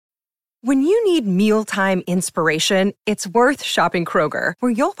When you need mealtime inspiration, it's worth shopping Kroger,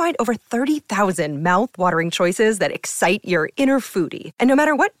 where you'll find over 30,000 mouth-watering choices that excite your inner foodie. And no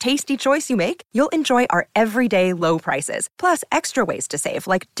matter what tasty choice you make, you'll enjoy our everyday low prices, plus extra ways to save,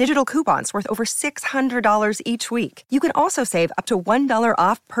 like digital coupons worth over $600 each week. You can also save up to $1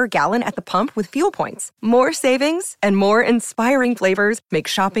 off per gallon at the pump with fuel points. More savings and more inspiring flavors make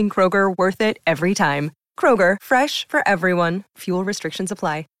shopping Kroger worth it every time. Kroger, fresh for everyone. Fuel restrictions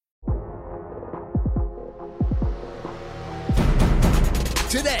apply.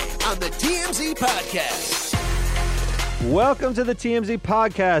 Today on the TMZ Podcast. Welcome to the TMZ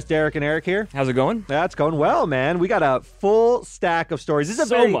Podcast. Derek and Eric here. How's it going? That's going well, man. We got a full stack of stories. This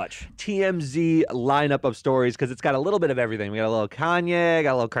is a very TMZ lineup of stories because it's got a little bit of everything. We got a little Kanye,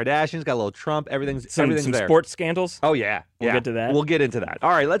 got a little Kardashians, got a little Trump. Everything's some there. Sports scandals? Oh, yeah. We'll get to that. We'll get into that. All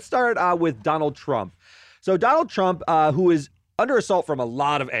right, let's start with Donald Trump. So Donald Trump, who is under assault from a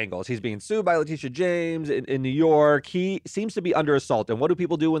lot of angles. He's being sued by Letitia James in New York. He seems to be under assault. And what do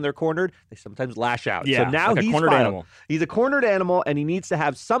people do when they're cornered? They sometimes lash out. Yeah, so now like a cornered animal. He's a cornered animal, and he needs to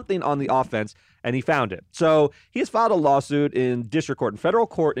have something on the offense, and he found it. So he has filed a lawsuit in district court, in federal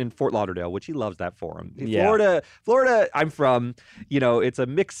court in Fort Lauderdale, which he loves that for him. Yeah. Florida, I'm from, it's a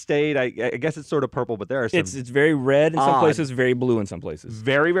mixed state. I guess it's sort of purple, but there are some It's very red in some places, very blue in some places.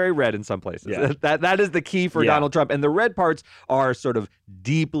 Very, very red in some places. Yeah. That is the key for Donald Trump. And the red parts are sort of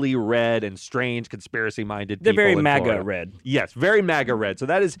deeply red and strange, conspiracy-minded people. They're very in MAGA Florida. red. Yes, very MAGA red. So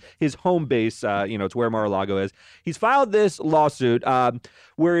that is his home base. It's where Mar-a-Lago is. He's filed this lawsuit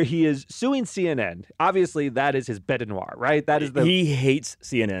where he is suing CNN. Obviously, that is his bête noire, right? He hates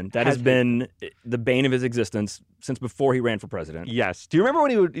CNN. That has been the bane of his existence since before he ran for president. Yes. Do you remember when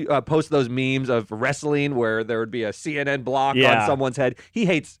he would post those memes of wrestling where there would be a CNN block on someone's head? He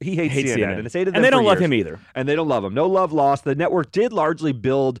hates CNN. And they don't love him either. And they don't love him. No love lost. The network did largely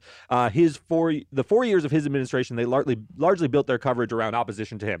build the 4 years of his administration. They largely built their coverage around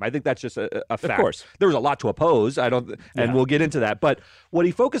opposition to him. I think that's just a fact. Of course. There was a lot to oppose. And we'll get into that. But what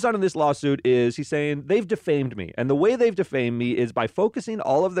he focused on in this lawsuit is he's saying they've defamed me. And the way they've defamed me is by focusing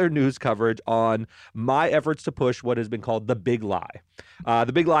all of their news coverage on my efforts to push what has been called the big lie.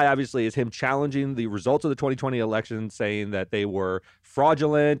 The big lie, obviously, is him challenging the results of the 2020 election, saying that they were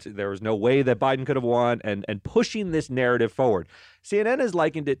fraudulent, there was no way that Biden could have won, and pushing this narrative forward. CNN has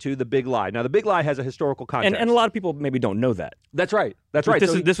likened it to the big lie. Now, the big lie has a historical context. And a lot of people maybe don't know that. That's right. That's right.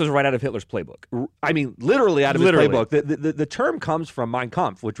 This was right out of Hitler's playbook. I mean, literally out of his playbook. The term comes from Mein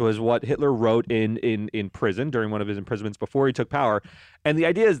Kampf, which was what Hitler wrote in prison during one of his imprisonments before he took power. And the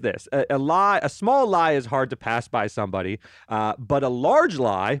idea is this: a small lie is hard to pass by somebody, but a large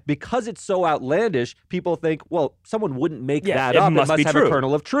lie, because it's so outlandish, people think, well, someone wouldn't make that up. It must have a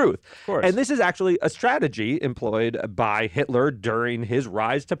kernel of truth. Of course. And this is actually a strategy employed by Hitler during his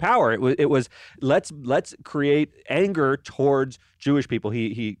rise to power. It was let's create anger towards Jewish people.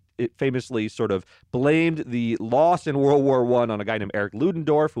 He famously sort of blamed the loss in World War I on a guy named Erich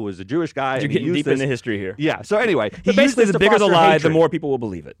Ludendorff, who was a Jewish guy. You're getting deep into history here. Yeah. So anyway, but basically, the bigger the lie, the more people will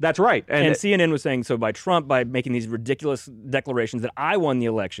believe it. That's right. And CNN was saying, so by Trump, by making these ridiculous declarations that I won the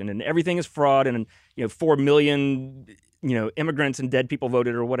election and everything is fraud and 4 million immigrants and dead people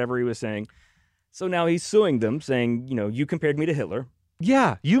voted or whatever he was saying. So now he's suing them, saying, you compared me to Hitler.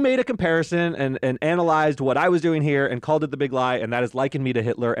 Yeah, you made a comparison and analyzed what I was doing here and called it the big lie, and that has likened me to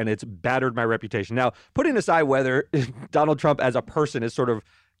Hitler, and it's battered my reputation. Now, putting aside whether Donald Trump as a person is sort of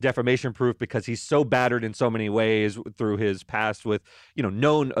defamation proof because he's so battered in so many ways through his past with,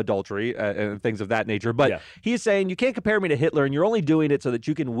 known adultery and things of that nature. But he's saying you can't compare me to Hitler, and you're only doing it so that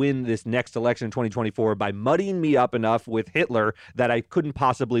you can win this next election in 2024 by muddying me up enough with Hitler that I couldn't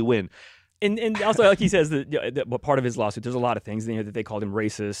possibly win. And also, like he says, that part of his lawsuit, there's a lot of things that they called him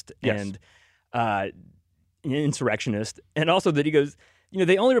racist and insurrectionist. And also that he goes,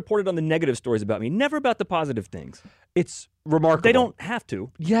 they only reported on the negative stories about me, never about the positive things. It's remarkable. They don't have to.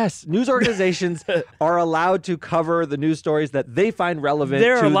 Yes. News organizations are allowed to cover the news stories that they find relevant to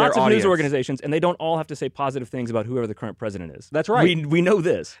their audience. There are lots of news organizations, and they don't all have to say positive things about whoever the current president is. That's right. We know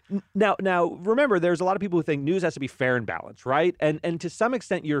this. Now, remember, there's a lot of people who think news has to be fair and balanced, right? And to some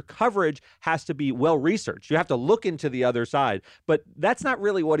extent, your coverage has to be well-researched. You have to look into the other side. But that's not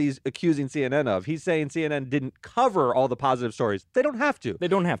really what he's accusing CNN of. He's saying CNN didn't cover all the positive stories. They don't have to. They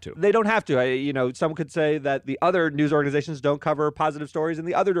don't have to. They don't have to. Some could say that the other news organizations don't cover positive stories in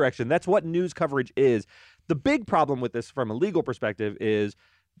the other direction. That's what news coverage is. The big problem with this from a legal perspective is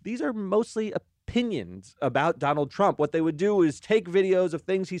these are mostly opinions about Donald Trump, what they would do is take videos of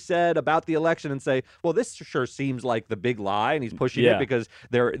things he said about the election and say, well, this sure seems like the big lie, and he's pushing it because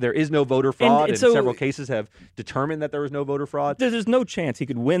there is no voter fraud, and so, several cases have determined that there was no voter fraud. There's no chance he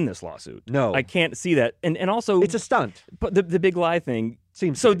could win this lawsuit. No. I can't see that. And also... It's a stunt. But the big lie thing...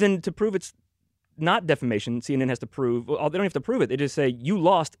 Seems so then to prove it's not defamation, CNN has to prove... Well, they don't have to prove it. They just say, you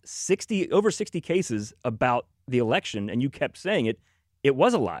lost over 60 cases about the election, and you kept saying it. It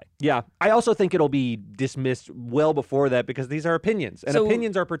was a lie. Yeah. I also think it'll be dismissed well before that because these are opinions, and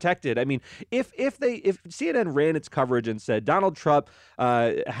opinions are protected. I mean, if CNN ran its coverage and said Donald Trump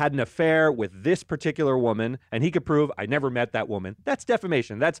had an affair with this particular woman, and he could prove I never met that woman, that's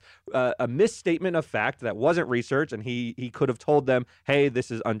defamation. That's a misstatement of fact that wasn't researched, and he could have told them, hey,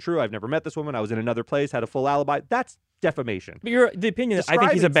 this is untrue. I've never met this woman. I was in another place, had a full alibi. That's defamation. But the opinion is I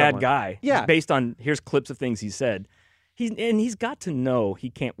think he's a bad guy. Yeah. Based on here's clips of things he said. He's got to know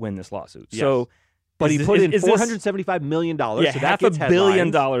he can't win this lawsuit. Yes. So, but he put in $475 million. Yeah, so half $1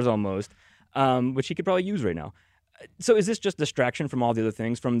 billion almost, which he could probably use right now. So is this just distraction from all the other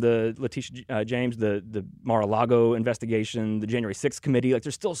things, from the Letitia James, the Mar-a-Lago investigation, the January 6th committee? Like,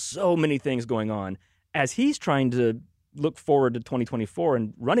 there's still so many things going on as he's trying to look forward to 2024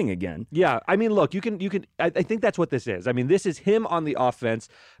 and running again. Yeah, I mean, look, you can. I think that's what this is. I mean, this is him on the offense,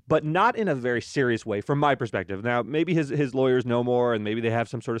 but not in a very serious way, from my perspective. Now, maybe his lawyers know more, and maybe they have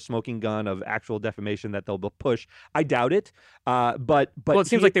some sort of smoking gun of actual defamation that they'll push. I doubt it. But it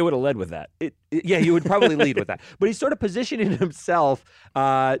seems like they would have led with that. Yeah, you would probably lead with that. But he's sort of positioning himself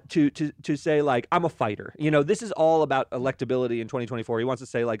to say, like, I'm a fighter. You know, this is all about electability in 2024. He wants to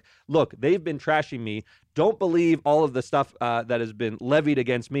say, like, look, they've been trashing me. Don't believe all of the stuff that has been levied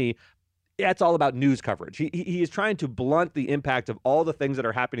against me. Yeah, it's all about news coverage. He is trying to blunt the impact of all the things that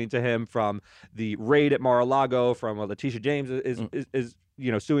are happening to him, from the raid at Mar-a-Lago, from Letitia James is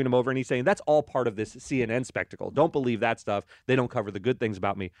suing him over, and he's saying that's all part of this CNN spectacle. Don't believe that stuff. They don't cover the good things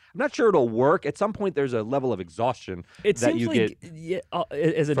about me. I'm not sure it'll work. At some point, there's a level of exhaustion that you get.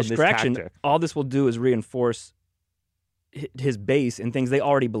 As a distraction, all this will do is reinforce his base in things they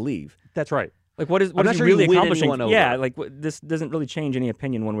already believe. That's right. Like, what is he really accomplishing? Yeah, like this doesn't really change any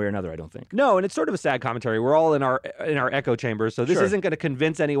opinion one way or another, I don't think. No, and it's sort of a sad commentary. We're all in our echo chambers, so this isn't going to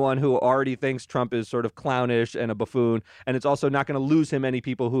convince anyone who already thinks Trump is sort of clownish and a buffoon, and it's also not going to lose him any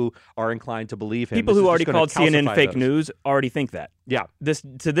people who are inclined to believe him. People who already called CNN fake news already think that. Yeah. This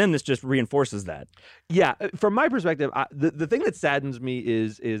just reinforces that. Yeah, from my perspective, the thing that saddens me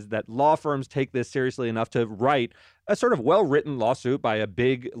is that law firms take this seriously enough to write a sort of well-written lawsuit by a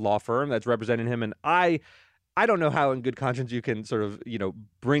big law firm that's representing him. And I don't know how in good conscience you can sort of,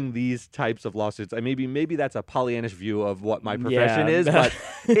 bring these types of lawsuits. Maybe that's a Pollyannish view of what my profession is, but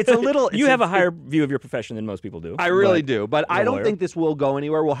it's a little... You have a higher view of your profession than most people do. I really do, but I don't think this will go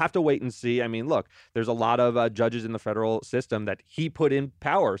anywhere. We'll have to wait and see. I mean, look, there's a lot of judges in the federal system that he put in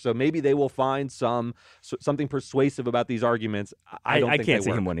power, so maybe they will find something persuasive about these arguments. I can't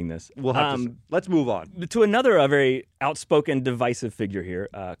see him winning this. We'll have to. Let's move on. To another very outspoken, divisive figure here,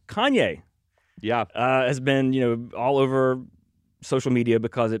 Kanye. Yeah. Has been, all over social media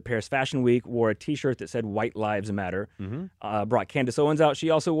because at Paris Fashion Week wore a T-shirt that said "White Lives Matter." Mm-hmm. Brought Candace Owens out. She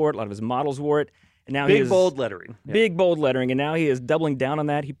also wore it. A lot of his models wore it. And now big bold lettering. Big bold lettering. And now he is doubling down on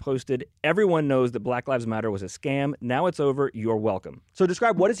that. He posted, "Everyone knows that Black Lives Matter was a scam. Now it's over. You're welcome." So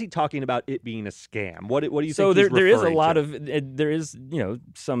describe, what is he talking about it being a scam? What do you think he's referring to? So there is a lot of there is,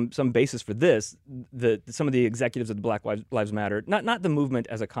 some basis for this. Some of the executives of the Black Lives Matter, not the movement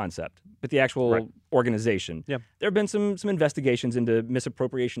as a concept, but the actual organization. Yeah. There have been some investigations into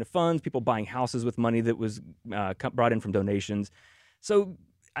misappropriation of funds, people buying houses with money that was brought in from donations. So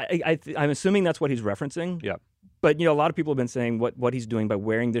I'm assuming that's what he's referencing. Yeah. But, a lot of people have been saying what he's doing by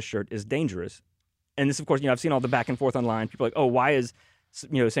wearing this shirt is dangerous. And this, of course, I've seen all the back and forth online. People are like, oh, why is,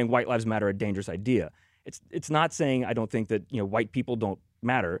 saying White Lives Matter a dangerous idea? It's not saying I don't think that, white people don't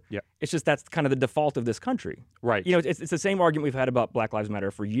matter. Yeah. It's just that's kind of the default of this country. Right. It's the same argument we've had about Black Lives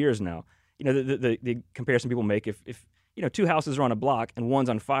Matter for years now. The comparison people make, if two houses are on a block and one's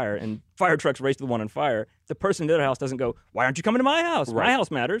on fire and fire trucks race to the one on fire, the person in the other house doesn't go, "Why aren't you coming to my house? Right. My house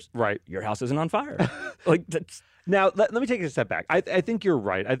matters." Right. Your house isn't on fire. Like, that's... Now, let me take a step back. I think you're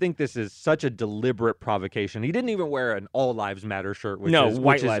right. I think this is such a deliberate provocation. He didn't even wear an All Lives Matter shirt.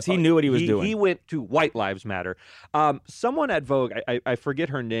 White Lives. He knew what he was doing. He went to White Lives Matter. Someone at Vogue, I forget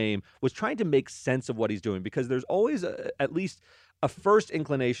her name, was trying to make sense of what he's doing, because there's always at least a first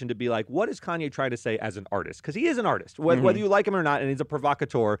inclination to be like, what is Kanye trying to say as an artist? Because he is an artist, whether you like him or not, and he's a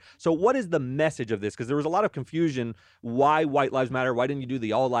provocateur. So what is the message of this? Because there was a lot of confusion. Why White Lives Matter? Why didn't you do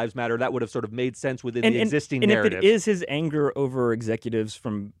the All Lives Matter? That would have sort of made sense within the existing narrative. And if it is his anger over executives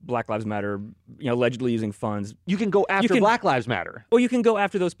from Black Lives Matter, allegedly using funds, you can go after Black Lives Matter. Or you can go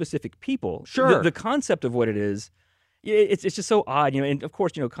after those specific people. Sure. The concept of what it is, it's just so odd. And of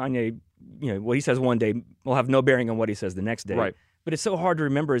course, Kanye, what he says one day will have no bearing on what he says the next day. Right. But it's so hard to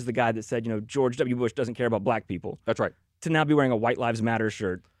remember as the guy that said, George W. Bush doesn't care about black people. That's right. To now be wearing a White Lives Matter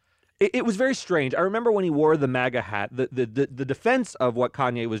shirt. It was very strange. I remember when he wore the MAGA hat, the defense of what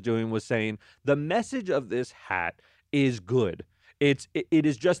Kanye was doing was saying, the message of this hat is good. It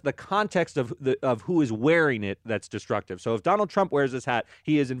is just the context of who is wearing it that's destructive. So if Donald Trump wears this hat,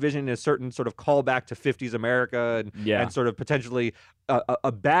 he is envisioning a certain sort of callback to 50s America and sort of potentially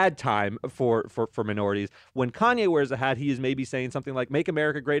a bad time for minorities. When Kanye wears a hat, he is maybe saying something like "Make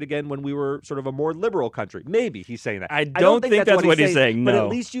America Great Again" when we were sort of a more liberal country. Maybe he's saying that. I don't think that's what he's saying. No. But at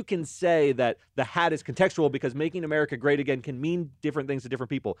least you can say that the hat is contextual because making America great again can mean different things to different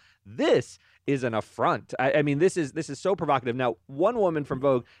people. This is an affront. I mean, this is so provocative. Now, one woman from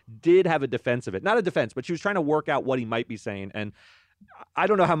Vogue did have a defense of it. Not a defense, but she was trying to work out what he might be saying. And I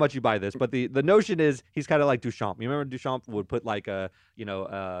don't know how much you buy this, but the notion is he's kind of like Duchamp. You remember Duchamp would put like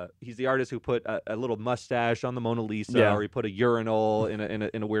he's the artist who put a little mustache on the Mona Lisa, or he put a urinal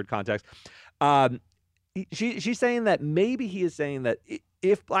in a weird context. She's saying that maybe he is saying that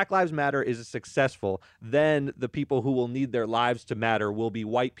if Black Lives Matter is successful, then the people who will need their lives to matter will be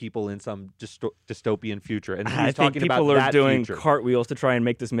white people in some dystopian future. And he's talking about that people are doing future. Cartwheels to try and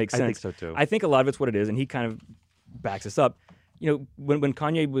make this make sense. I think so too. I think a lot of it's what it is, and he kind of backs us up. When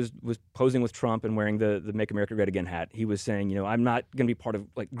Kanye was posing with Trump and wearing the Make America Great Again hat, he was saying, I'm not going to be part of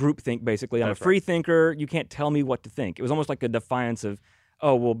like groupthink. Basically, I'm a free thinker. You can't tell me what to think. It was almost like a defiance of,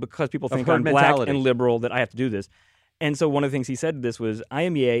 because people think I'm black and liberal that I have to do this. And so one of the things he said to this was, I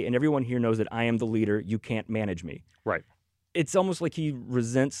am Ye, and everyone here knows that I am the leader. You can't manage me. Right. It's almost like he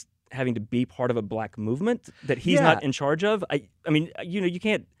resents having to be part of a black movement that he's not in charge of. I mean, you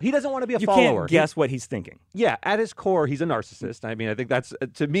can't. He doesn't want to be a follower. You can't guess what he's thinking. Yeah, at his core, he's a narcissist. I mean, I think that's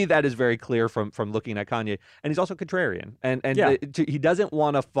to me that is very clear from looking at Kanye, and he's also contrarian, and he doesn't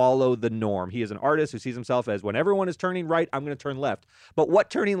want to follow the norm. He is an artist who sees himself as when everyone is turning right, I'm going to turn left. But what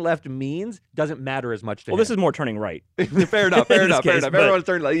turning left means doesn't matter as much to him. Well, this is more turning right. Fair enough. Everyone's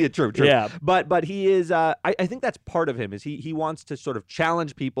turning left. Yeah, true. Yeah, but he is. I think that's part of him. Is he wants to sort of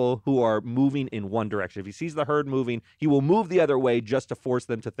challenge people who are moving in one direction. If he sees the herd moving, he will move the other way just to force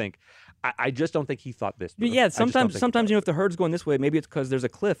them to think. I just don't think he thought this. But yeah, sometimes if the herd's going this way, maybe it's because there's a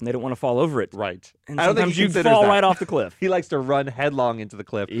cliff and they don't want to fall over it. Right. And sometimes you fall right off the cliff. He likes to run headlong into the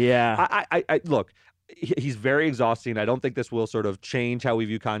cliff. Yeah. I look. He's very exhausting. I don't think this will sort of change how we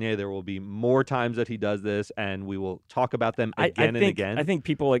view Kanye. There will be more times that he does this, and we will talk about them again and again. I think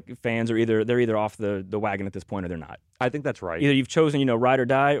people like fans are either off the wagon at this point or they're not. I think that's right. Either you've chosen, ride or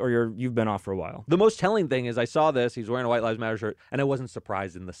die, or you've been off for a while. The most telling thing is I saw this. He's wearing a White Lives Matter shirt, and I wasn't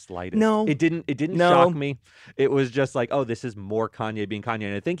surprised in the slightest. No, it didn't shock me. It was just like, oh, this is more Kanye being Kanye,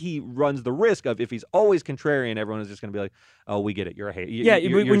 and I think he runs the risk of if he's always contrarian, everyone is just going to be like, oh, we get it. You're a hate.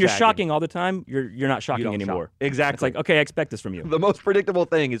 When you're shocking all the time, you're not shocking anymore. Shock. Exactly. It's like, okay, I expect this from you. The most predictable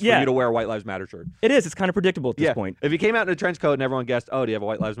thing is for you to wear a White Lives Matter shirt. It is. It's kind of predictable at this point. If he came out in a trench coat and everyone guessed, oh, do you have a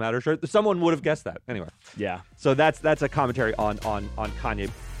White Lives Matter shirt? Someone would have guessed that. Anyway. Yeah. So that's a commentary on Kanye.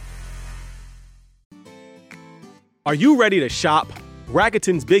 Are you ready to shop?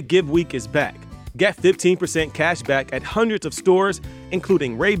 Rakuten's Big Give Week is back. Get 15% cash back at hundreds of stores,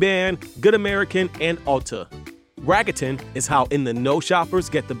 including Ray-Ban, Good American, and Ulta. Rakuten is how in-the-know shoppers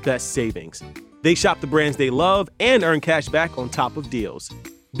get the best savings. They shop the brands they love and earn cash back on top of deals.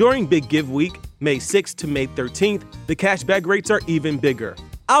 During Big Give Week, May 6th to May 13th, the cashback rates are even bigger.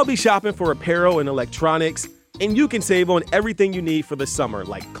 I'll be shopping for apparel and electronics, and you can save on everything you need for the summer,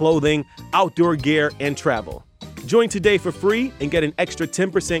 like clothing, outdoor gear, and travel. Join today for free and get an extra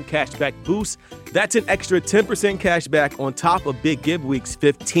 10% cashback boost. That's an extra 10% cashback on top of Big Give Week's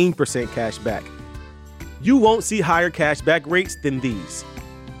 15% cashback. You won't see higher cashback rates than these.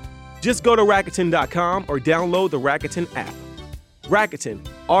 Just go to Rakuten.com or download the Rakuten app. Rakuten,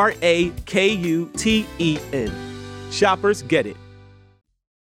 Rakuten. Shoppers get it.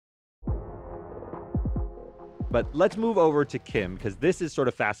 But let's move over to Kim, because this is sort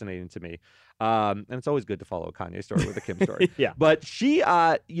of fascinating to me. And it's always good to follow a Kanye story with a Kim story. Yeah. But she,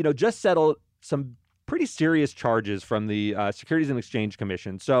 just settled some pretty serious charges from the Securities and Exchange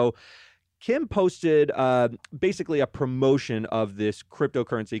Commission. So Kim posted basically a promotion of this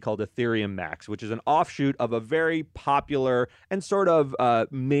cryptocurrency called Ethereum Max, which is an offshoot of a very popular and sort of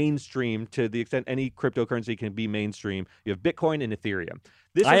mainstream, to the extent any cryptocurrency can be mainstream. You have Bitcoin and Ethereum.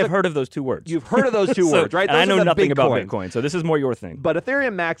 I have heard of those two words. You've heard of those two words, right? And I know nothing about coins. Bitcoin, so this is more your thing. But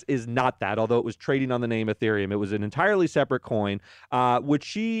Ethereum Max is not that, although it was trading on the name Ethereum. It was an entirely separate coin, which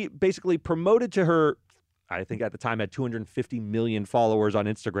she basically promoted to her, I think at the time had 250 million followers on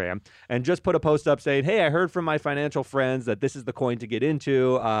Instagram, and just put a post up saying, hey, I heard from my financial friends that this is the coin to get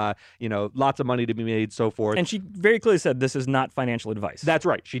into, lots of money to be made, so forth. And she very clearly said this is not financial advice. That's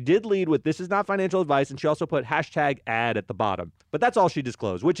right. She did lead with this is not financial advice, and she also put hashtag ad at the bottom. But that's all she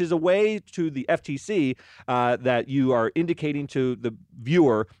disclosed, which is a way to the FTC that you are indicating to the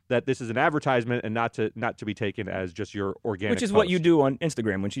viewer that this is an advertisement and not to be taken as just your organic Which is post. what you do on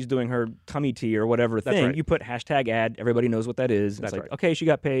Instagram when she's doing her tummy tea or whatever That's thing. right. You put hashtag ad. Everybody knows what that is. That's it's like, right. okay, she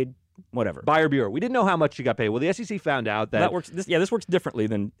got paid. Whatever. Buyer beware. We didn't know how much she got paid. Well, the SEC found out that works. This works differently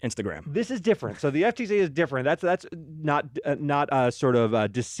than Instagram. this is different. So the FTC is different. That's not sort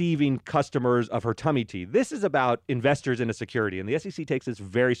of deceiving customers of her tummy tea. This is about investors in a security, and the SEC takes this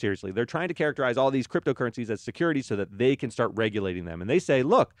very seriously. They're trying to characterize all these cryptocurrencies as securities so that they can start regulating them. And they say,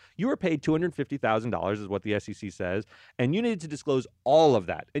 look, you were paid $250,000 is what the SEC says, and you needed to disclose all of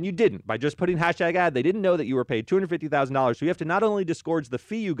that. And you didn't. By just putting hashtag ad, they didn't know that you were paid $250,000. So you have to not only disgorge the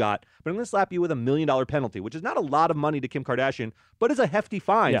fee you got, but I'm going to slap you with $1 million penalty, which is not a lot of money to Kim Kardashian, but is a hefty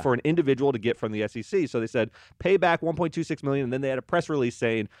fine for an individual to get from the SEC. So they said, pay back $1.26 million, and then they had a press release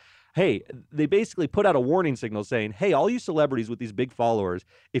saying, hey, they basically put out a warning signal saying, hey, all you celebrities with these big followers,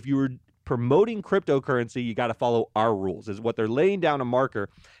 if you were promoting cryptocurrency, you got to follow our rules, is what they're laying down a marker.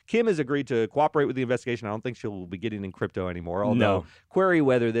 Kim has agreed to cooperate with the investigation. I don't think she'll be getting in crypto anymore, although query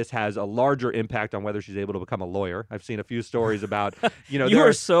whether this has a larger impact on whether she's able to become a lawyer. I've seen a few stories about, you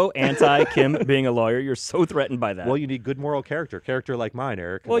are so anti-Kim being a lawyer. You're so threatened by that. Well, you need good moral character like mine,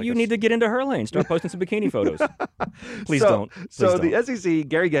 Eric. Well, like you need to get into her lane. Start posting some bikini photos. Please don't. The SEC,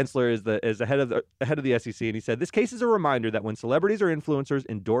 Gary Gensler is the head of the SEC, and he said this case is a reminder that when celebrities or influencers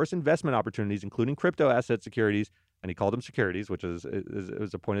endorse investment opportunities, including crypto asset securities, and he called them securities, which is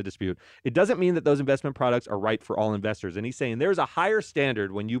a point of dispute, it doesn't mean that those investment products are right for all investors. And he's saying there's a higher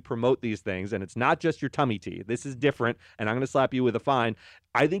standard when you promote these things, and it's not just your tummy tea. This is different, and I'm going to slap you with a fine.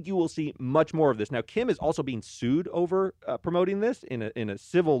 I think you will see much more of this. Now, Kim is also being sued over promoting this in a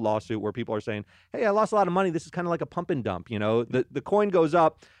civil lawsuit where people are saying, hey, I lost a lot of money. This is kind of like a pump and dump. The coin goes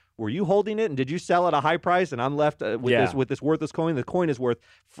up. Were you holding it, and did you sell at a high price, and I'm left with this worthless coin? The coin is worth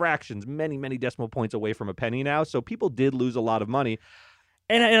fractions, many, many decimal points away from a penny now. So people did lose a lot of money.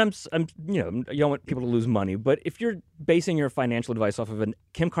 And I'm you don't want people to lose money, but if you're basing your financial advice off of a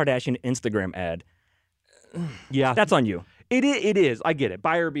Kim Kardashian Instagram ad, that's on you. It is. I get it.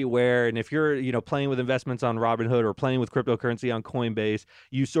 Buyer beware. And if you're, playing with investments on Robinhood or playing with cryptocurrency on Coinbase,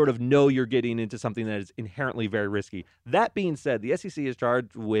 you sort of know you're getting into something that is inherently very risky. That being said, the SEC is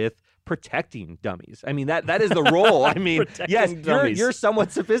charged with protecting dummies. I mean, that is the role. I mean, yes, you're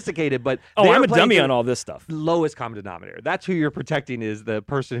somewhat sophisticated, but I'm a dummy on all this stuff. Lowest common denominator. That's who you're protecting, is the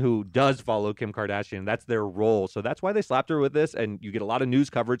person who does follow Kim Kardashian. That's their role. So that's why they slapped her with this, and you get a lot of news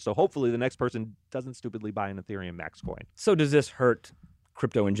coverage. So hopefully the next person doesn't stupidly buy an Ethereum Max coin. So does this hurt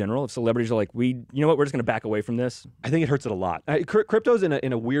crypto in general? If celebrities are like, we're just going to back away from this? I think it hurts it a lot. Crypto's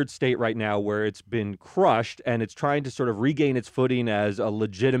in a weird state right now where it's been crushed, and it's trying to sort of regain its footing as a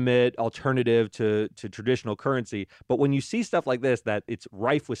legitimate alternative to traditional currency. But when you see stuff like this, that it's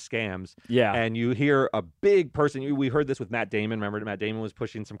rife with scams, and you hear a big person, we heard this with Matt Damon. Remember, Matt Damon was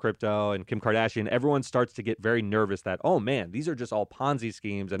pushing some crypto, and Kim Kardashian. Everyone starts to get very nervous that, oh man, these are just all Ponzi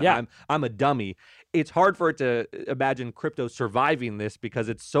schemes, and I'm a dummy. It's hard for it to imagine crypto surviving this because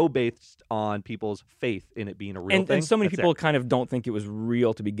it's so based on people's faith in it being a real thing. And so many people kind of don't think it was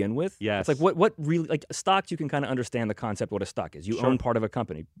real to begin with. Yes. It's like, what really, like stocks, you can kind of understand the concept of what a stock is. You own part of a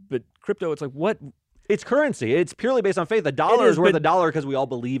company. But crypto, it's like, what? It's currency. It's purely based on faith. The dollar is worth $1 because we all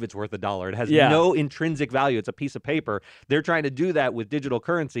believe it's worth $1. It has no intrinsic value. It's a piece of paper. They're trying to do that with digital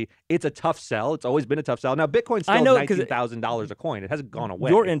currency. It's a tough sell. It's always been a tough sell. Now, Bitcoin's still $19,000 a coin. It hasn't gone away.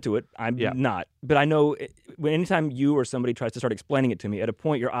 You're into it. I'm not. But I know anytime you or somebody tries to start explaining it to me, at a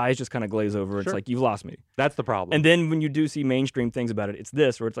point your eyes just kind of glaze over. It's like, you've lost me. That's the problem. And then when you do see mainstream things about it, it's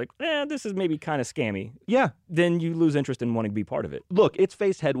this, where it's like, this is maybe kind of scammy. Yeah. Then you lose interest in wanting to be part of it. Look, it's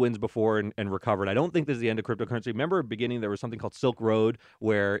faced headwinds before and recovered. I don't think think this is the end of cryptocurrency. Remember at the beginning there was something called Silk Road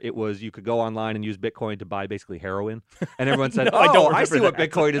where it was you could go online and use Bitcoin to buy basically heroin. And everyone said, No, I don't I see remember what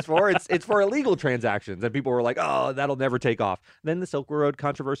Bitcoin is for. It's for illegal transactions. And people were like, oh, that'll never take off. Then the Silk Road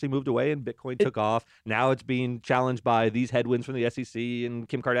controversy moved away and Bitcoin took off. Now it's being challenged by these headwinds from the SEC and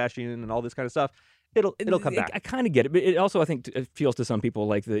Kim Kardashian and all this kind of stuff. It'll come back. I kind of get it, but it also I think it feels to some people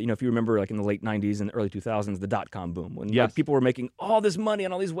like if you remember like in the late '90s and early 2000s, the .com boom when like, people were making all this money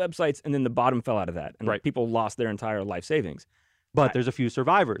on all these websites, and then the bottom fell out of that, and like, people lost their entire life savings. But there's a few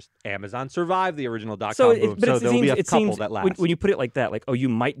survivors. Amazon survived the original .com boom, but so there'll be a it couple seems, that last. When you put it like that, like you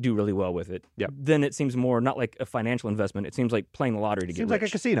might do really well with it. Yep. Then it seems more not like a financial investment. It seems like playing the lottery to get Seems rich. like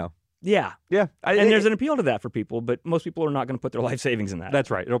a casino. Yeah. Yeah. And there's an appeal to that for people, but most people are not going to put their life savings in that.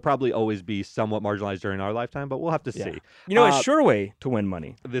 That's right. It'll probably always be somewhat marginalized during our lifetime, but we'll have to see. You know, a sure way to win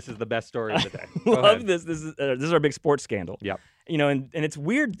money. This is the best story of the day. Love this. This is our big sports scandal. Yep. You know, and it's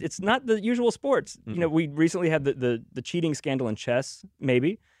weird. It's not the usual sports. Mm-hmm. You know, we recently had the cheating scandal in chess,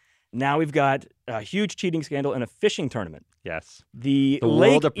 maybe. Now we've got a huge cheating scandal in a fishing tournament. Yes. The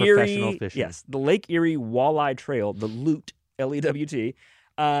Lake world of Erie, professional fishing. Yes, the Lake Erie Walleye Trail, the LEWT, L-E-W-T.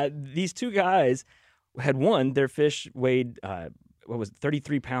 These two guys had won. Their fish weighed,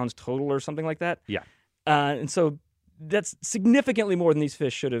 33 pounds total or something like that? Yeah. And so that's significantly more than these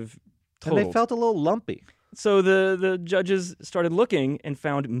fish should have totaled. And they felt a little lumpy. So the judges started looking and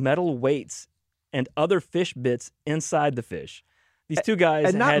found metal weights and other fish bits inside the fish. These two guys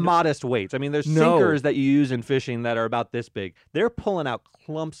and not had modest weights. I mean, there's sinkers that you use in fishing that are about this big. They're pulling out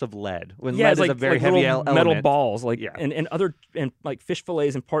clumps of lead. When lead is a very heavy element. Metal balls, and other like fish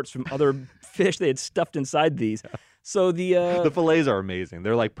fillets and parts from other fish they had stuffed inside these. So the fillets are amazing.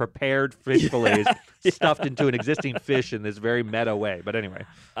 They're like prepared fish fillets stuffed into an existing fish in this very meta way. But anyway,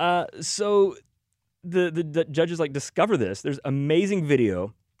 so the judges like discover this. There's amazing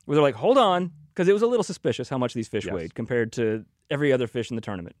video where they're like, hold on, because it was a little suspicious how much these fish weighed compared to every other fish in the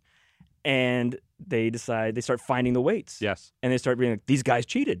tournament. And they start finding the weights. Yes. And they start being like, these guys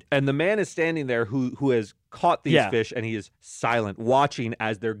cheated. And the man is standing there who has caught these fish, and he is silent, watching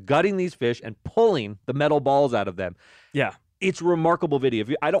as they're gutting these fish and pulling the metal balls out of them. Yeah. It's remarkable video.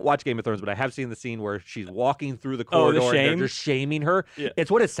 I don't watch Game of Thrones, but I have seen the scene where she's walking through the corridor and they're just shaming her. Yeah.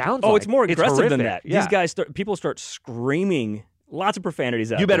 It's what it sounds like. Oh, it's more aggressive than that. Yeah. These guys people start screaming. Lots of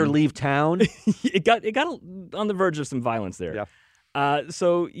profanities out. You better leave town. It got on the verge of some violence there. Yeah.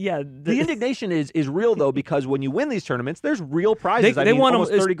 The indignation is real though, because when you win these tournaments, there's real prizes. They won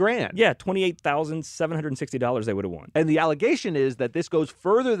almost $30,000. Yeah, $28,760 they would have won. And the allegation is that this goes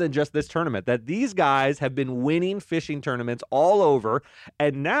further than just this tournament. That these guys have been winning fishing tournaments all over,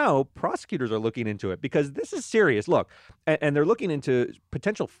 and now prosecutors are looking into it because this is serious. Look, and they're looking into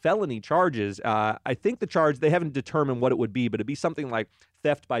potential felony charges. I think the charge they haven't determined what it would be, but it'd be something like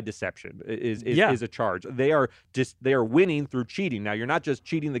theft by deception is a charge. They are winning through cheating. Now, you're not just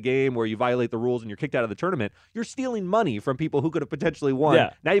cheating the game where you violate the rules and you're kicked out of the tournament. You're stealing money from people who could have potentially won.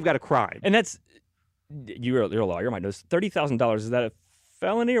 Yeah. Now you've got a crime. And that's, you're a lawyer, you might know this, $30,000, is that a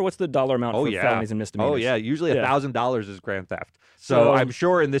felony, or what's the dollar amount for felonies and misdemeanors? Oh, yeah. Usually $1,000 is grand theft. So I'm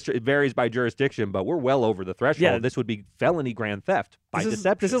sure it varies by jurisdiction, but we're well over the threshold. Yeah. This would be felony grand theft by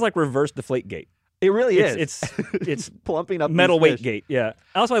deception. This is like reverse Deflategate. It really is. It's plumping up metal weight gate. Yeah.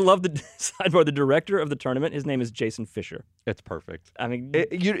 Also, I love the sidebar. The director of the tournament, his name is Jason Fisher. It's perfect. I mean,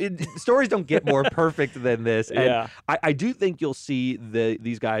 stories don't get more perfect than this. And I do think you'll see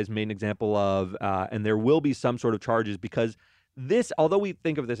these guys made an example of, and there will be some sort of charges because this, although we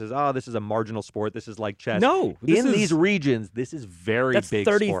think of this as this is a marginal sport, this is like chess. No, these regions, this is big. That's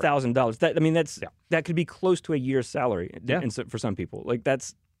 $30,000. That could be close to a year's salary. For some people, like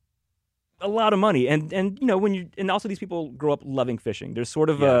that's a lot of money, and you know and also these people grow up loving fishing. There's sort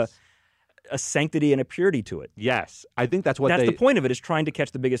of a sanctity and a purity to it. Yes, I think that's the point of it, is trying to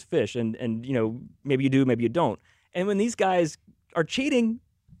catch the biggest fish, and you know maybe you do, maybe you don't. And when these guys are cheating,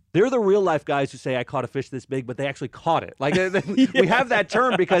 they're the real life guys who say I caught a fish this big, but they actually caught it. Like we have that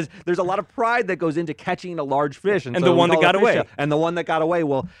term because there's a lot of pride that goes into catching a large fish, and so the one that got away, and the one that got away.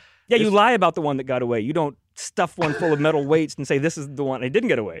 Well, you lie about the one that got away. You don't stuff one full of metal weights and say this is the one that didn't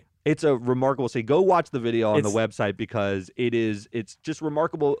get away. It's a remarkable scene. Go watch the video on the website because it's just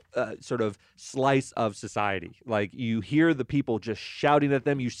remarkable sort of slice of society. Like you hear the people just shouting at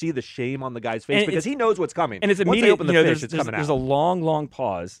them. You see the shame on the guy's face because he knows what's coming. And it's Once immediate. they open the fish, it's coming out. There's a long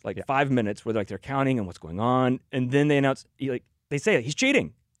pause, like 5 minutes, where they're counting and what's going on, and then they announce, they say he's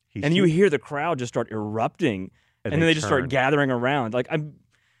cheating, you hear the crowd just start erupting, and then they just start gathering around. Like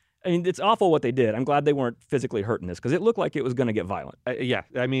I mean, it's awful what they did. I'm glad they weren't physically hurting this because it looked like it was going to get violent. Yeah,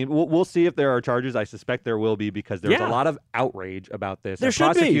 I mean, we'll see if there are charges. I suspect there will be because there's a lot of outrage about this. There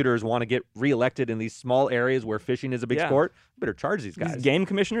should prosecutors want to get reelected in these small areas where fishing is a big sport. Better charge these guys. These game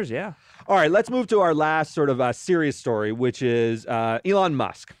commissioners, yeah. All right, let's move to our last sort of serious story, which is Elon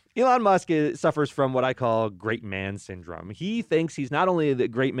Musk. Elon Musk suffers from what I call great man syndrome. He thinks he's not only the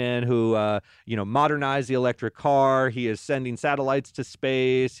great man who, modernized the electric car. He is sending satellites to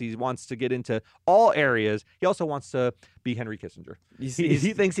space. He wants to get into all areas. He also wants to be Henry Kissinger.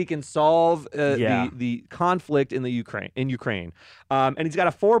 He thinks he can solve the conflict in Ukraine. And he's got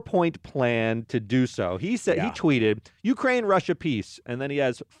a 4-point plan to do so. He said he tweeted, Ukraine, Russia, peace. And then he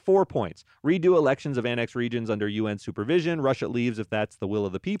has 4 points. Redo elections of annexed regions under UN supervision. Russia leaves if that's the will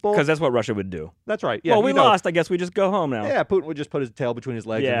of the people. Because that's what Russia would do. That's right. Yeah, well, we lost. I guess we just go home now. Yeah, Putin would just put his tail between his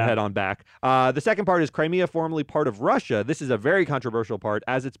legs and head on back. The second part is Crimea, formerly part of Russia. This is a very controversial part,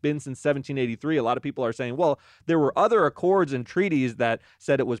 as it's been since 1783. A lot of people are saying, well, there were other accords and treaties that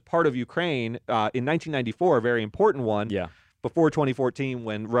said it was part of Ukraine in 1994, a very important one. Yeah. Before 2014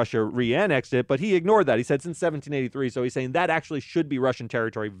 when Russia re-annexed it, but he ignored that. He said since 1783, so he's saying that actually should be Russian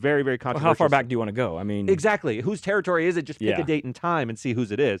territory. Very, very controversial. Well, how far back do you want to go? I mean... Exactly. Whose territory is it? Just pick a date and time and see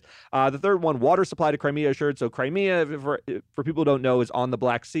whose it is. The third one, water supply to Crimea assured. So Crimea, for people who don't know, is on the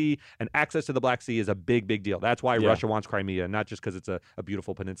Black Sea, and access to the Black Sea is a big, big deal. That's why Russia wants Crimea, not just because it's a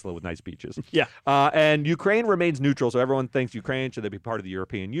beautiful peninsula with nice beaches. Yeah. And Ukraine remains neutral, so everyone thinks Ukraine, should they be part of the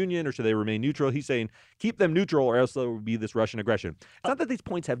European Union, or should they remain neutral? He's saying, keep them neutral, or else there will be this Russian aggression. It's not that these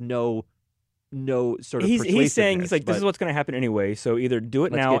points have no sort of he's saying, this is what's going to happen anyway, so either do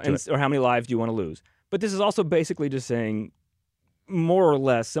it now or how many lives do you want to lose? But this is also basically just saying, more or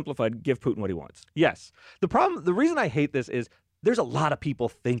less simplified, give Putin what he wants. Yes. The reason I hate this is there's a lot of people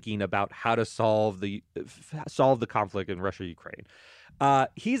thinking about how to solve the conflict in Russia-Ukraine.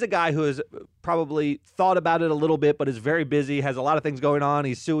 He's a guy who has probably thought about it a little bit, but is very busy, has a lot of things going on.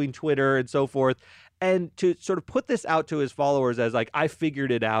 He's suing Twitter and so forth. And to sort of put this out to his followers as like, I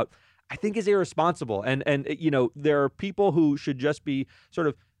figured it out, I think is irresponsible. And there are people who should just be sort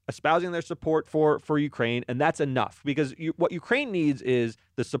of espousing their support for Ukraine, and that's enough. Because what Ukraine needs is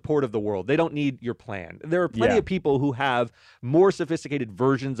the support of the world. They don't need your plan. There are plenty of people who have more sophisticated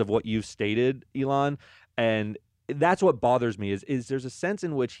versions of what you've stated, Elon, and that's what bothers me is there's a sense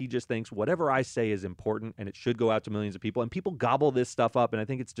in which he just thinks whatever I say is important and it should go out to millions of people, and people gobble this stuff up, and I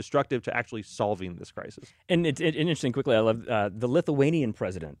think it's destructive to actually solving this crisis. And it's interesting, quickly, I love the Lithuanian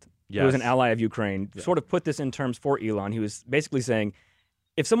president, who was an ally of Ukraine, sort of put this in terms for Elon. He was basically saying,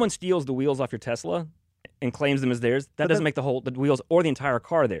 if someone steals the wheels off your Tesla and claims them as theirs, that doesn't make the wheels or the entire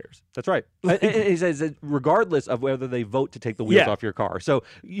car theirs. That's right. He says that regardless of whether they vote to take the wheels off your car. So,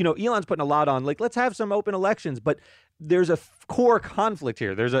 Elon's putting a lot on, like, let's have some open elections, but there's a core conflict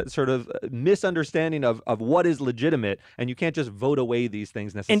here. There's a sort of misunderstanding of what is legitimate, and you can't just vote away these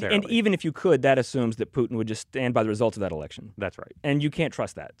things necessarily. And even if you could, that assumes that Putin would just stand by the results of that election. That's right. And you can't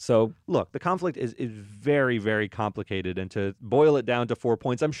trust that. So look, the conflict is very, very complicated, and to boil it down to 4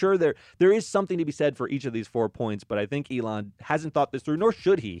 points, I'm sure there is something to be said for each of these 4 points, but I think Elon hasn't thought this through, nor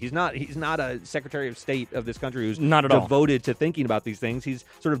should he. He's not a Secretary of State of this country who's not at all devoted to thinking about these things. He's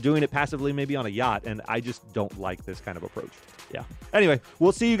sort of doing it passively, maybe on a yacht, and I just don't like this kind of approach. Yeah. Anyway,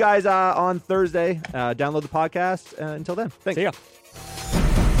 we'll see you guys on Thursday. Download the podcast. Until then, thanks. See ya.